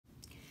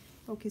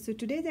Okay, so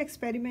today's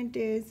experiment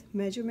is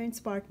measurements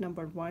part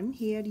number 1.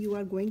 Here you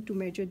are going to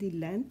measure the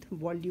length,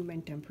 volume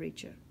and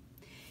temperature.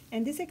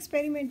 And this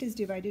experiment is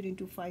divided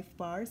into 5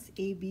 parts,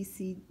 A, B,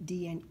 C,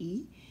 D and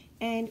E.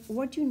 And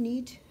what you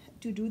need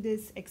to do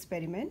this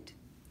experiment: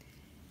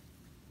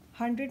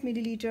 100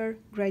 milliliter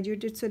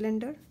graduated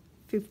cylinder,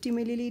 50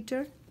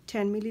 milliliter,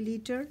 10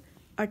 milliliter,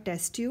 a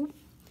test tube,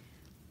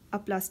 a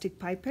plastic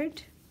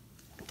pipette,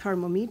 a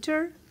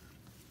thermometer,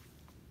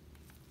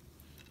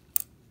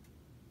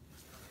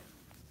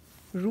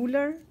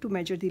 ruler to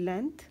measure the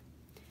length,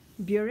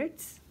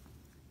 burettes,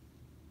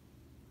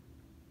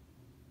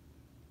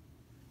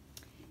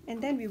 and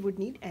then we would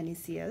need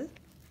NaCl.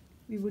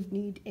 We would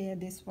need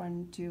this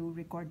one to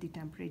record the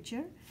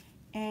temperature,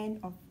 and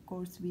of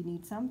course we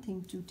need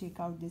something to take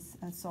out this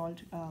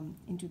salt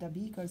into the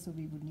beaker, so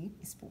we would need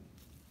a spoon.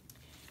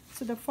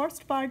 So the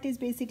first part is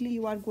basically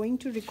you are going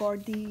to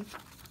record the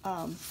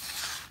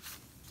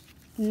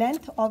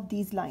length of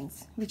these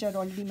lines, which are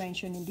already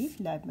mentioned in the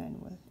lab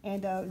manual,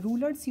 and the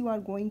rulers you are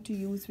going to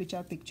use, which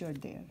are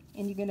pictured there,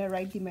 and you're going to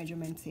write the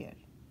measurements here.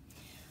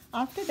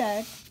 After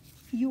that,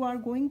 you are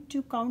going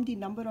to count the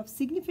number of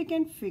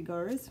significant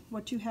figures,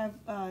 what you have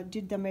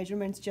did the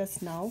measurements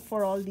just now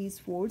for all these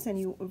fours, and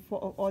you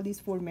for all these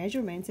 4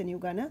 measurements, and you're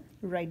gonna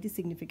write the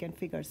significant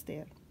figures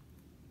there.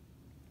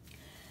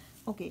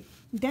 Okay,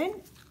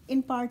 then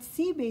in part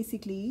C,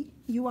 basically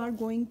you are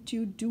going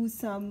to do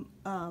some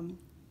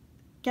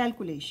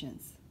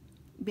calculations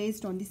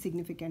based on the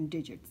significant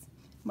digits: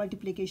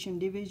 multiplication,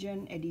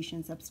 division,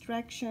 addition,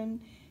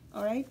 subtraction.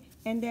 All right,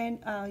 and then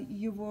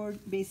you would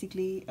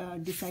basically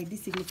decide the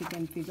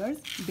significant figures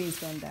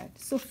based on that.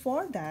 So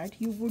for that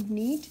you would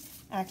need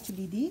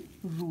actually the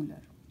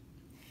ruler,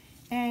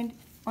 and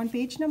on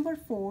page number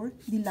 4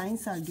 the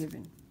lines are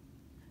given.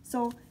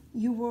 So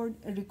you would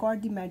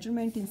record the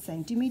measurement in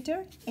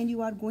centimeter, and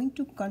you are going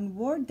to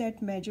convert that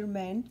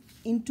measurement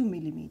into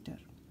millimeter.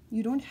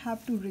 You don't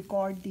have to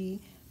record the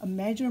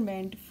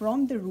measurement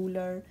from the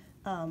ruler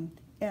in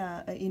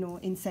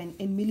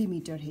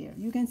millimeter here.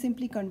 You can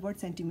simply convert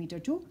centimeter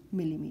to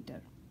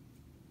millimeter.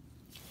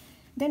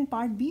 Then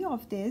part B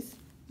of this,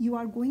 you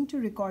are going to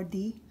record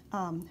the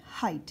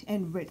height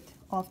and width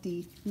of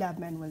the lab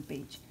manual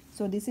page.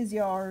 So this is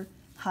your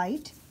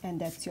height and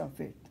that's your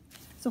width.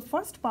 So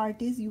first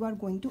part is you are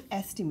going to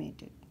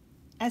estimate it.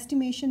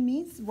 Estimation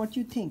means what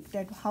you think,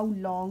 that how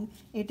long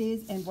it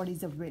is and what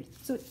is the width.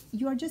 So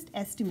you are just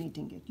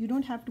estimating it. You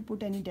don't have to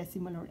put any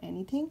decimal or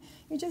anything.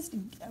 It's just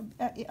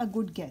a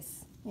good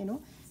guess, you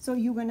know. So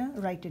you're gonna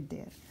write it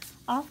there.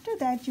 After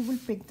that, you will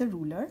pick the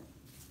ruler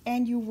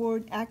and you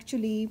would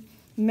actually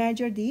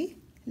measure the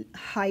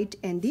height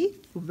and the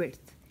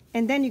width,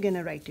 and then you're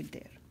gonna write it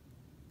there.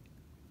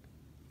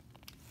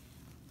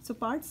 So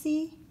part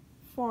C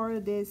for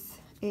this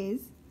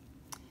is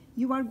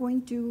you are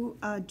going to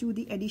do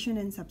the addition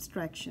and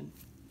subtraction.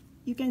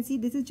 You can see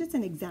this is just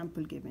an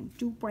example given: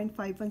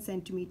 2.51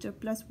 centimeter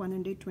plus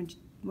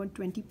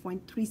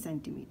 120.3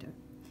 centimeter.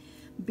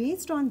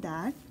 Based on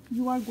that,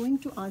 you are going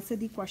to answer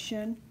the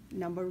question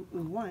number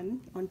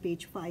 1 on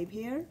page 5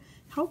 here.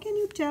 How can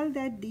you tell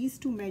that these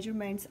 2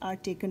 measurements are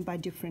taken by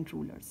different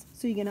rulers?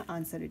 So you're going to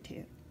answer it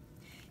here.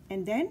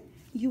 And then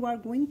you are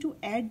going to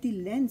add the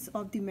lengths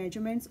of the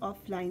measurements of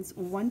lines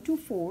 1 to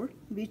 4,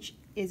 which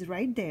is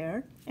right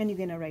there, and you're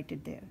going to write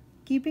it there,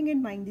 keeping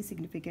in mind the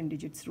significant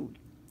digits rule.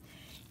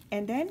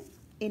 And then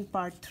in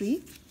part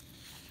 3,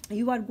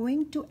 you are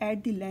going to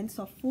add the lengths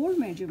of 4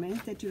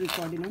 measurements that you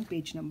recorded on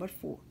page number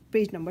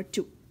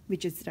 2,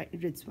 which is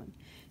this one.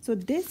 So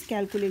this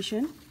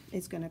calculation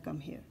is going to come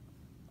here.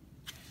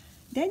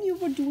 Then you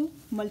would do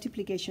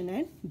multiplication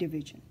and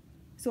division.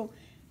 So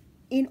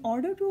in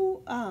order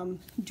to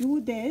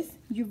do this,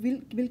 you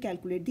will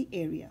calculate the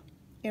area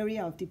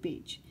of the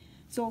page.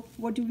 So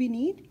what do we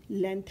need?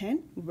 Length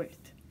and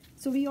width.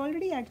 So we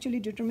already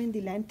actually determined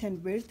the length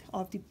and width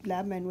of the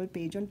lab manual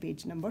page on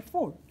page number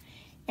 4.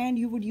 And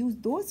you would use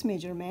those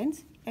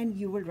measurements and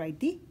you will write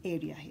the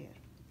area here,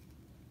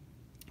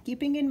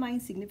 keeping in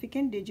mind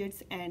significant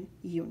digits and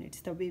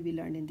units, the way we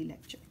learned in the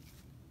lecture.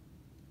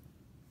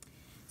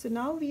 So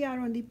now we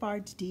are on the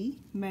part D,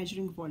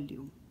 measuring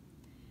volume.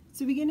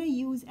 So we're going to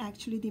use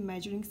actually the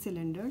measuring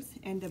cylinders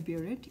and the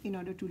burette in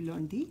order to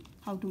learn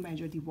how to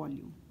measure the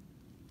volume.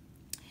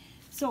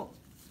 So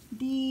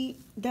the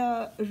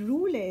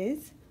rule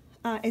is,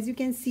 as you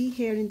can see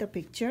here in the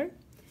picture,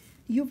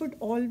 you would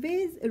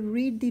always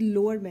read the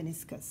lower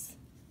meniscus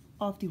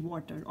of the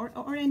water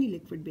or any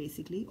liquid.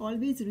 Basically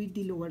always read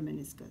the lower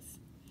meniscus,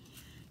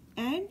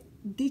 and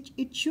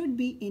it should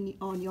be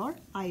on your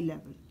eye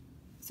level.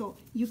 So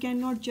you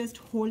cannot just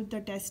hold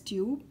the test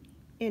tube,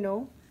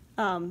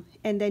 and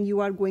then you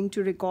are going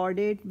to record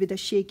it with a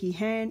shaky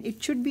hand.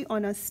 It should be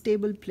on a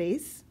stable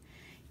place,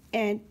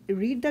 and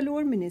read the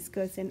lower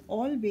meniscus, and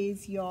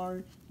always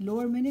your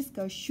lower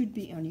meniscus should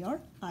be on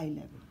your eye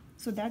level.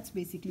 So that's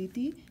basically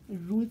the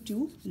rule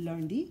to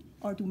learn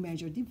to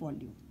measure the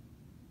volume.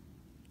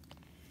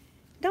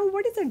 Now,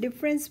 what is the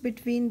difference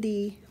between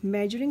the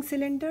measuring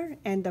cylinder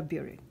and the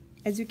burette?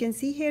 As you can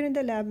see here in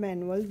the lab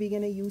manual, we're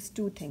going to use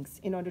two things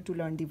in order to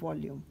learn the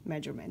volume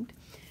measurement.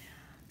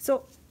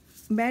 So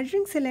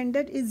measuring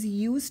cylinder is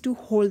used to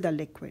hold the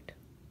liquid.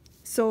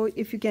 So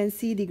if you can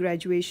see the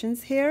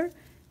graduations here,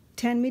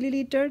 10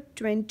 milliliter,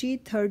 20,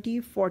 30,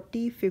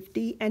 40,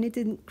 50, and it's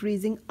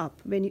increasing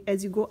up.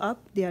 As you go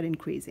up, they are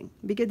increasing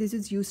because this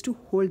is used to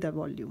hold the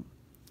volume.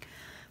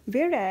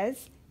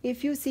 Whereas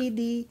if you see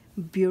the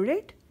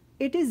burette,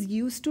 it is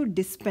used to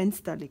dispense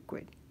the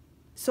liquid.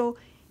 So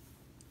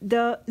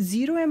the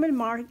 0 ml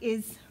mark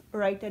is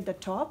right at the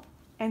top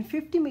and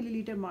 50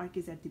 milliliter mark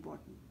is at the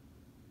bottom.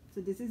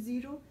 So this is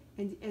 0,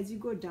 and as you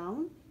go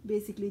down,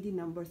 basically the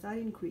numbers are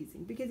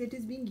increasing because it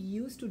is being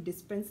used to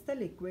dispense the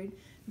liquid.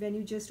 When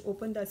you just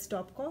open the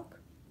stopcock,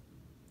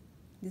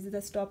 this is the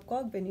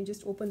stopcock. When you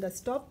just open the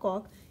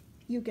stopcock,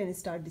 you can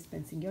start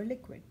dispensing your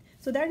liquid.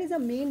 So that is a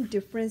main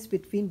difference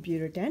between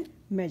burette and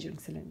measuring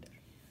cylinder.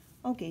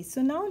 Okay,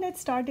 so now let's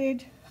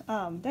start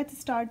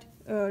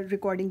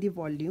recording the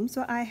volume.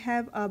 So I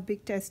have a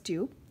big test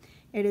tube.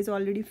 It is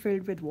already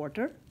filled with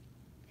water.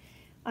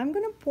 I'm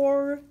going to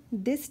pour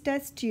this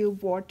test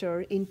tube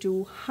water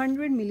into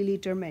 100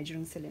 milliliter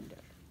measuring cylinder.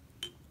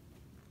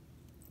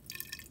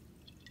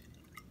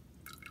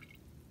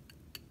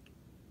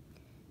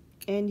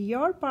 And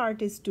your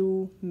part is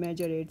to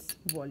measure its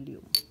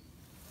volume.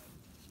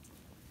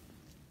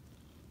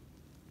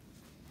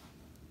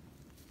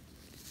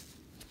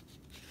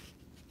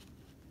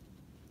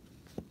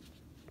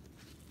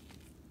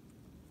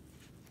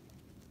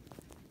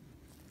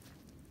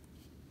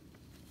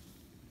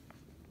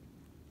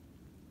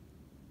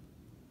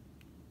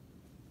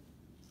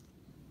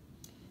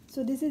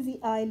 So this is the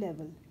eye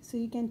level. So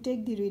you can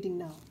take the reading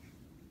now.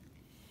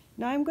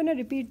 Now I'm going to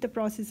repeat the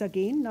process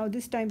again. Now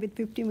this time with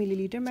 50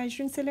 milliliter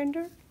measuring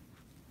cylinder.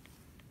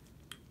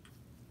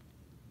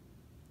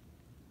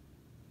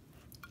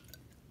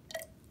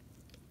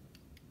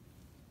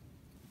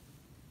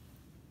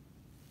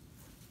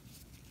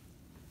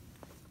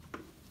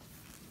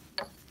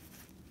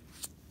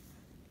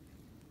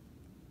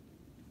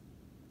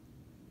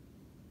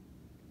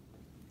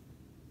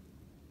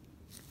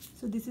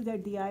 So this is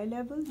at the eye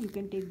level. You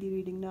can take the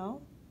reading now.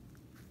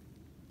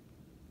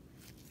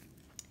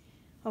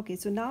 Okay,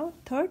 so now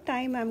third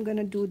time I'm going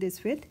to do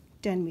this with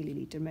 10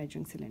 milliliter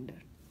measuring cylinder.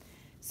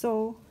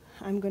 So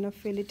I'm going to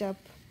fill it up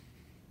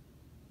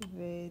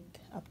with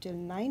up till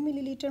 9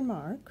 milliliter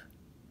mark.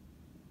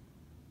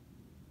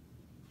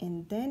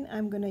 And then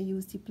I'm going to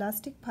use the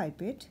plastic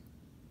pipette.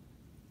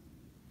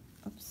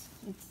 Oops,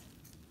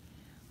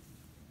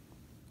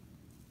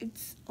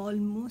 it's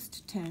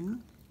almost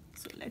 10.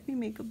 So let me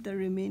make up the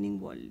remaining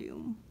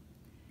volume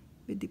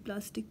with the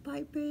plastic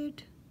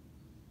pipette.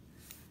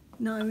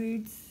 Now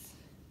it's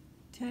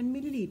 10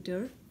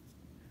 milliliter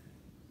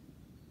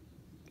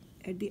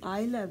at the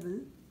eye level.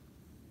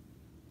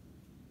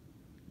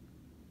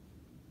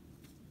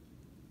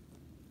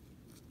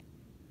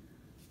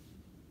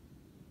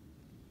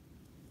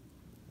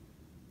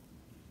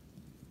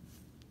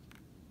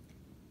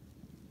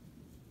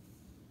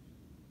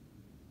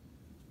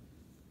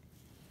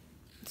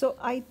 So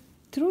I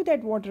threw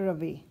that water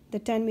away, the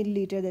 10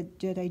 milliliter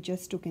that I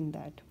just took in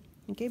that,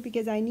 okay,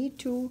 because I need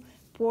to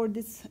pour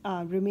this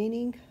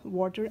remaining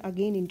water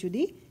again into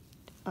the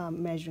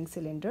measuring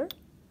cylinder.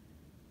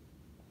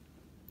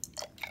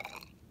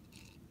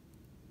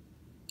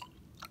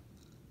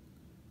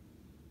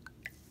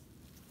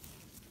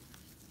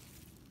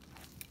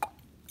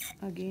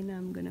 Again,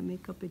 I'm gonna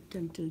make up it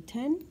until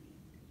 10.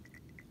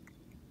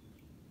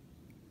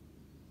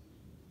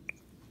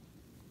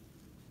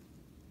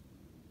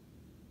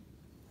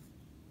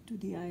 To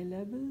the eye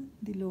level,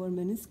 the lower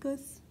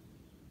meniscus.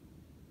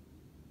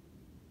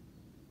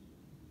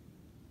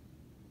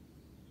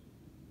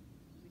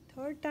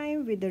 Third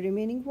time with the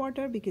remaining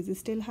water because I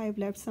still have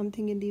left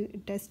something in the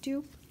test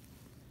tube.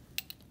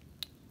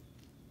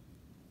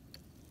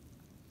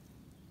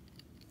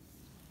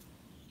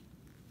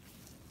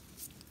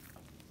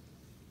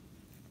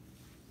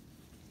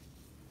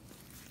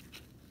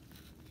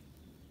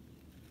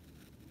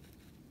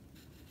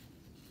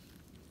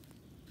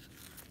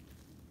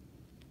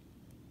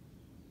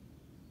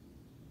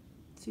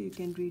 So you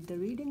can read the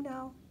reading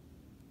now.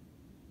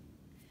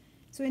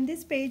 So in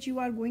this page, you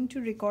are going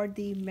to record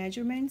the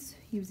measurements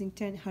using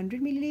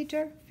 100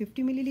 milliliter,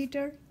 50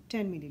 milliliter,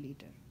 10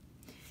 milliliter.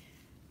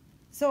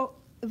 So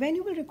when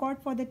you will record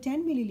for the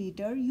 10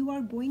 milliliter, you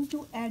are going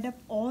to add up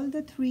all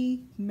the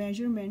three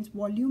measurements,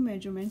 volume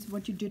measurements,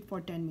 what you did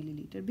for 10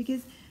 milliliter,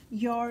 because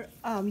your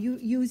you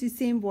use the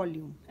same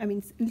volume. I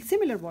mean,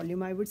 similar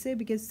volume, I would say,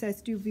 because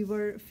test tube we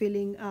were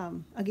filling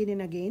again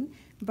and again,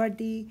 but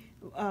the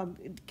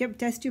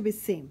test tube is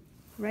same,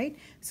 right?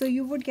 So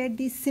you would get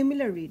these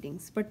similar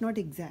readings, but not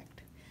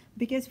exact.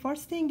 Because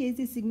first thing is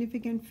the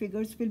significant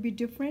figures will be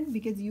different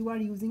because you are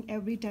using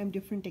every time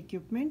different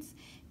equipments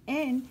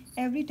and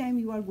every time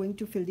you are going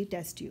to fill the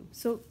test tube.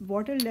 So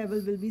water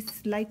level will be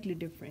slightly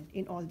different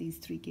in all these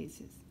three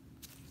cases.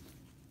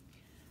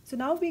 So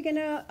now we're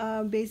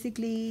gonna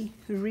basically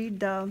read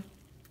the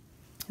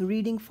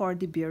reading for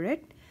the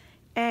burette.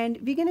 And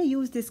we're going to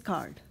use this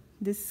card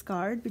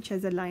which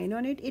has a line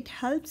on it. It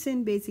helps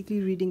in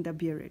basically reading the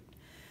burette.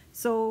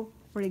 So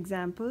for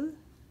example,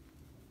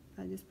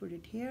 I'll just put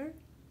it here.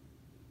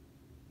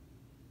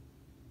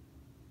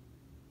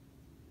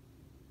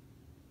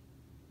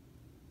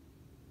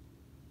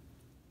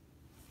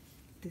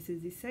 This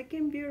is the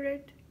second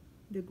burette,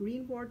 the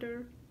green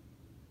water.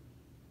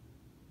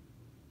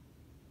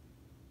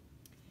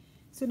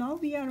 So now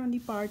we are on the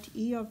part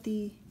E of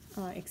the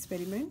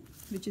experiment,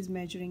 which is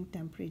measuring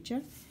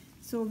temperature.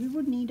 So we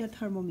would need a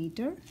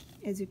thermometer,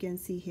 as you can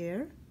see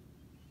here.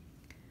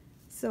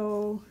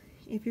 So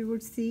if you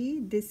would see,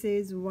 this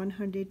is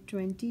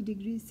 120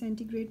 degrees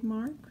centigrade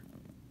mark.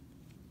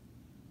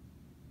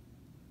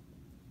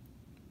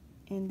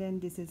 And then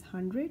this is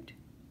 100.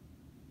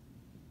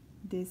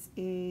 This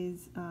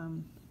is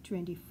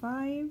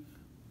 25.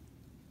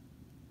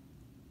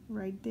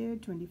 Right there,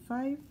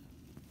 25.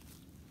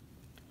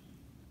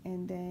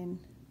 And then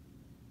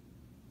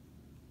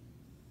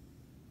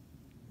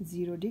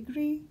 0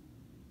 degree.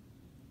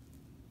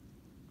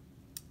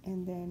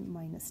 And then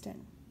 -10.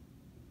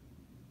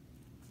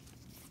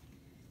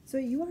 So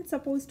you are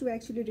supposed to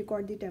actually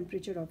record the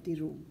temperature of the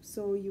room.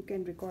 So you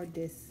can record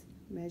this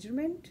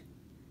measurement,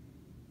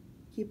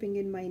 keeping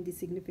in mind the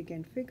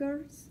significant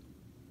figures.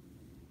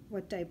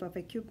 What type of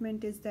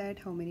equipment is that?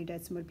 How many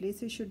decimal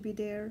places should be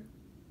there?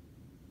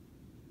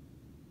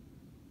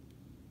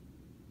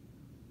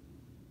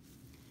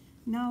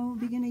 Now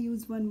we're going to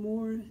use one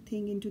more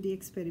thing into the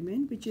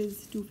experiment, which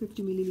is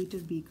 250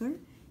 milliliter beaker.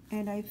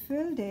 And I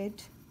filled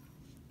it,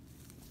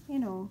 you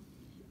know,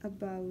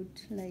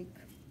 about like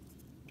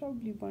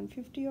probably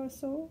 150 or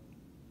so,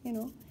 you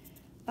know,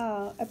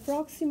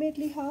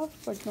 approximately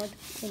half, but not,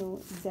 you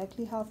know,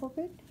 exactly half of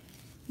it.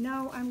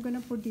 Now I'm going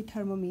to put the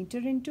thermometer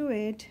into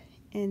it,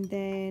 and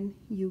then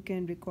you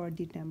can record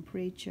the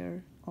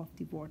temperature of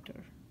the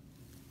water.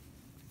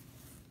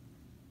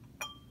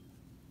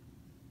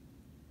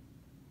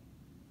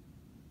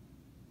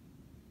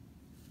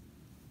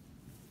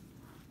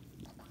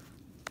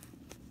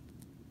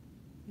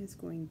 It's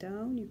going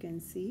down, you can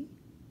see.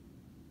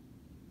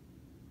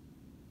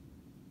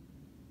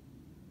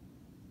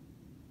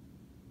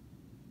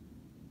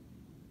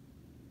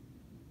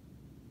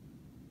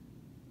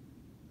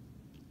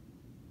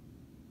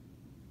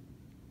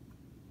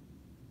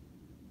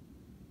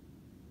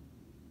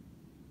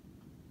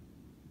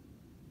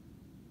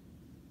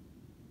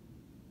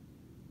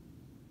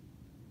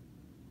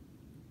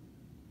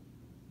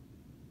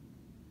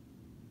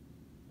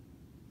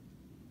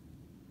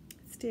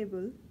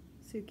 Stable,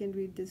 so you can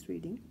read this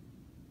reading.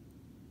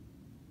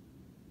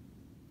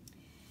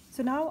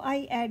 So now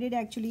I added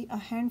actually a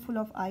handful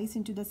of ice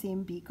into the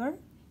same beaker,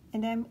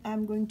 and then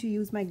I'm going to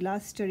use my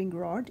glass stirring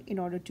rod in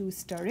order to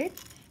stir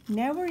it.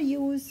 Never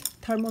use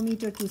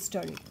thermometer to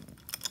stir it,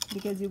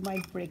 because you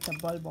might break the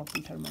bulb of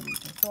the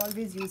thermometer. So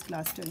always use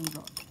glass stirring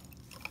rod.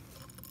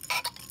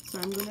 So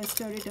I'm going to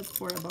stir it up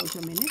for about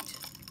a minute.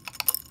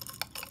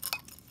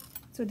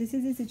 So this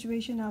is the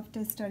situation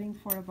after stirring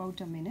for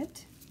about a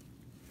minute.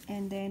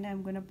 And then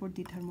I'm going to put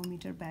the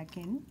thermometer back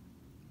in.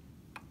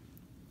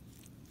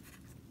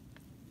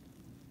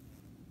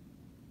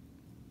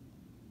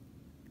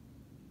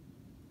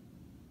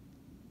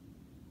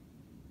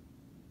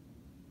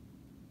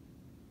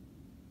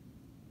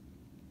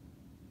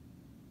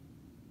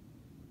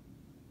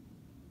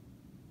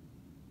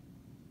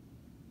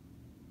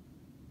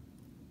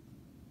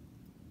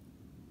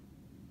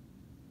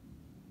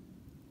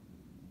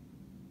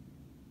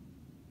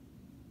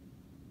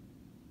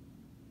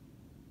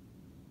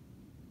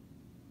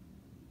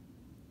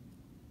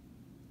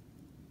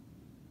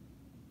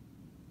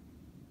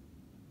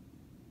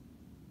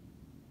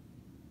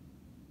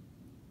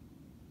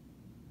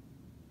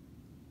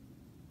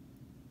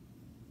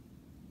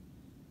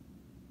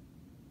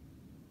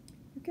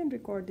 You can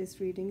record this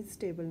reading, it's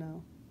stable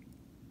now.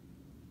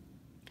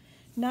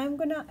 Now I'm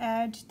gonna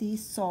add the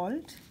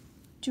salt,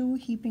 2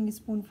 heaping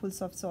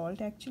spoonfuls of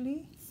salt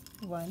actually,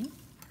 1,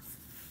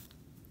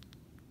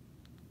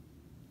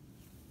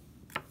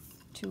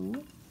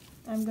 2.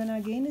 I'm gonna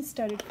again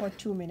stir it for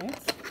 2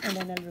 minutes, and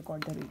then I'll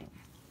record the reading.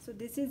 So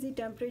this is the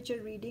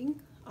temperature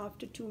reading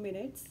after 2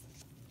 minutes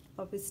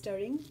of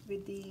stirring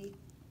with the,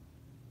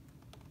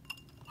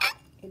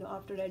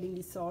 after adding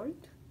the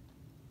salt.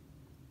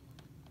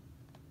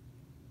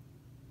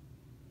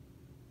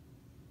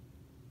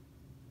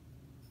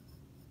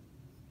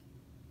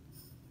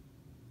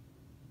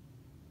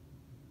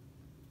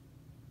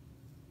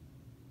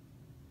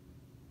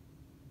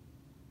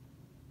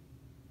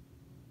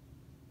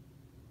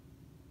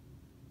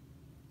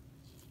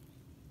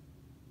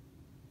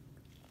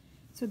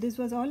 So this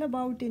was all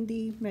about in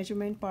the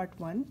measurement part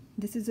 1.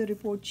 This is a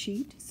report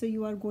sheet. So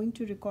you are going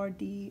to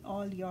record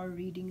all your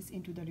readings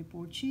into the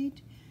report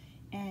sheet,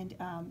 and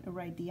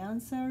write the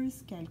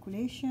answers,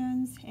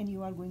 calculations, and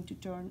you are going to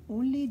turn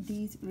only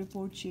these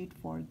report sheet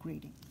for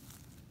grading.